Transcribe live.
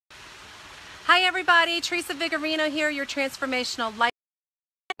Hi everybody, Theresa Vigarino here, your transformational life.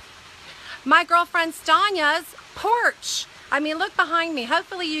 My girlfriend Stanya's porch. I mean, look behind me.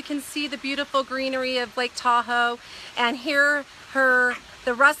 Hopefully you can see the beautiful greenery of Lake Tahoe and hear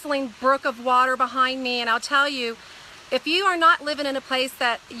the rustling brook of water behind me. And I'll tell you, if you are not living in a place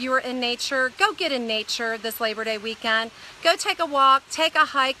that you are in nature, go get in nature this Labor Day weekend. Go take a walk, take a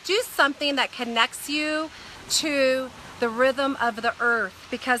hike, do something that connects you to the rhythm of the earth,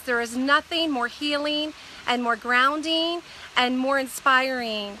 because there is nothing more healing and more grounding and more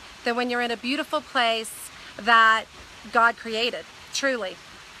inspiring than when you're in a beautiful place that God created, truly.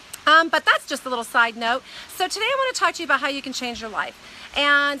 But that's just a little side note. So today I want to talk to you about how you can change your life.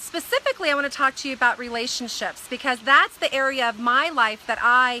 And specifically, I want to talk to you about relationships, because that's the area of my life that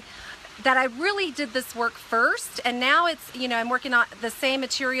I really did this work first. And now it's, I'm working on the same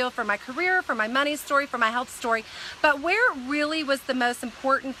material for my career, for my money story, for my health story. But where it really was the most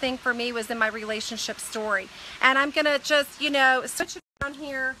important thing for me was in my relationship story. And I'm going to just, switch it down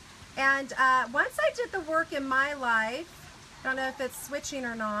here. And once I did the work in my life, I don't know if it's switching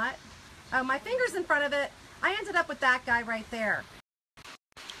or not. Oh, my finger's in front of it. I ended up with that guy right there.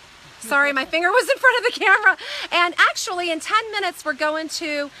 Sorry, my finger was in front of the camera. And actually, in 10 minutes, we're going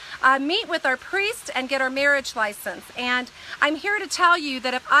to meet with our priest and get our marriage license. And I'm here to tell you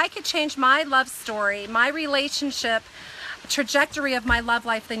that if I could change my love story, my relationship trajectory of my love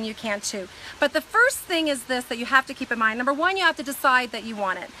life, then you can too. But the first thing is this that you have to keep in mind. Number one, you have to decide that you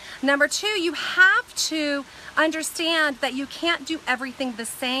want it. Number two, you have to understand that you can't do everything the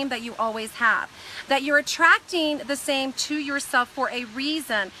same that you always have. That you're attracting the same to yourself for a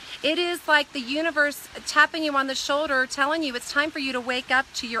reason. It is like the universe tapping you on the shoulder, telling you it's time for you to wake up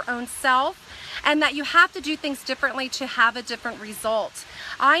to your own self, and that you have to do things differently to have a different result.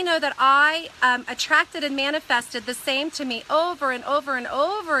 I know that I attracted and manifested the same to me over and over and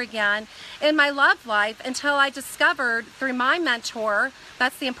over again in my love life until I discovered through my mentor,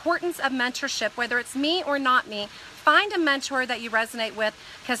 that's the importance of mentorship, whether it's me or not me. Find a mentor that you resonate with,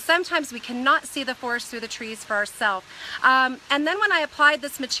 because sometimes we cannot see the forest through the trees for ourselves. And then when I applied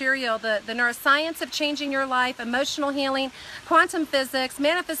this material, the neuroscience of changing your life, emotional healing, quantum physics,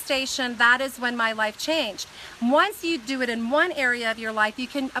 manifestation, that is when my life changed. Once you do it in one area of your life, you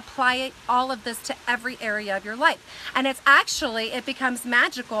can apply all of this to every area of your life. And it's actually, it becomes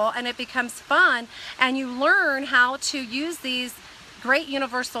magical and it becomes fun, and you learn how to use these great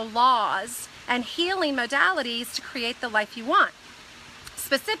universal laws and healing modalities to create the life you want.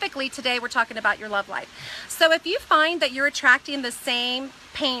 Specifically, today we're talking about your love life. So if you find that you're attracting the same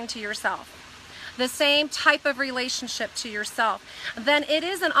pain to yourself, the same type of relationship to yourself, then it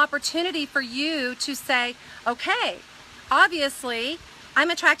is an opportunity for you to say, okay, obviously, I'm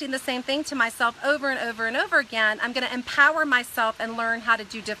attracting the same thing to myself over and over and over again. I'm going to empower myself and learn how to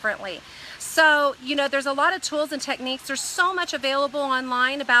do differently. So, there's a lot of tools and techniques. There's so much available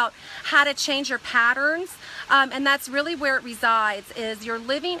online about how to change your patterns. And that's really where it resides, is you're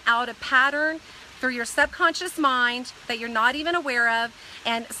living out a pattern through your subconscious mind that you're not even aware of.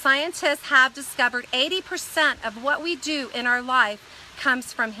 And scientists have discovered 80% of what we do in our life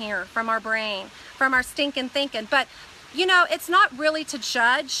comes from here, from our brain, from our stinking thinking. But it's not really to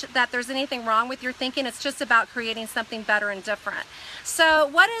judge that there's anything wrong with your thinking. It's just about creating something better and different. So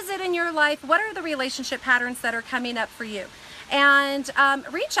what is it in your life? What are the relationship patterns that are coming up for you? And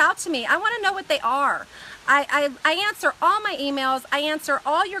reach out to me. I want to know what they are. I answer all my emails. I answer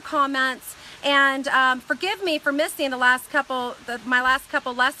all your comments. And forgive me for missing my last couple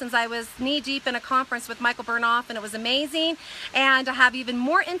lessons. I was knee-deep in a conference with Michael Bernoff, and it was amazing. And I have even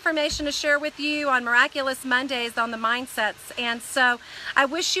more information to share with you on Miraculous Mondays on the mindsets. And so I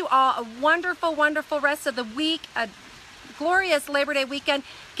wish you all a wonderful, wonderful rest of the week, a glorious Labor Day weekend.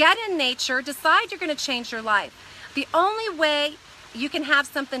 Get in nature. Decide you're going to change your life. The only way you can have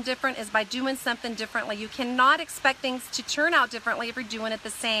something different is by doing something differently. You cannot expect things to turn out differently if you're doing it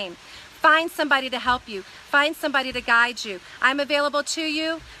the same. Find somebody to help you. Find somebody to guide you. I'm available to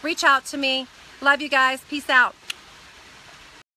you. Reach out to me. Love you guys. Peace out.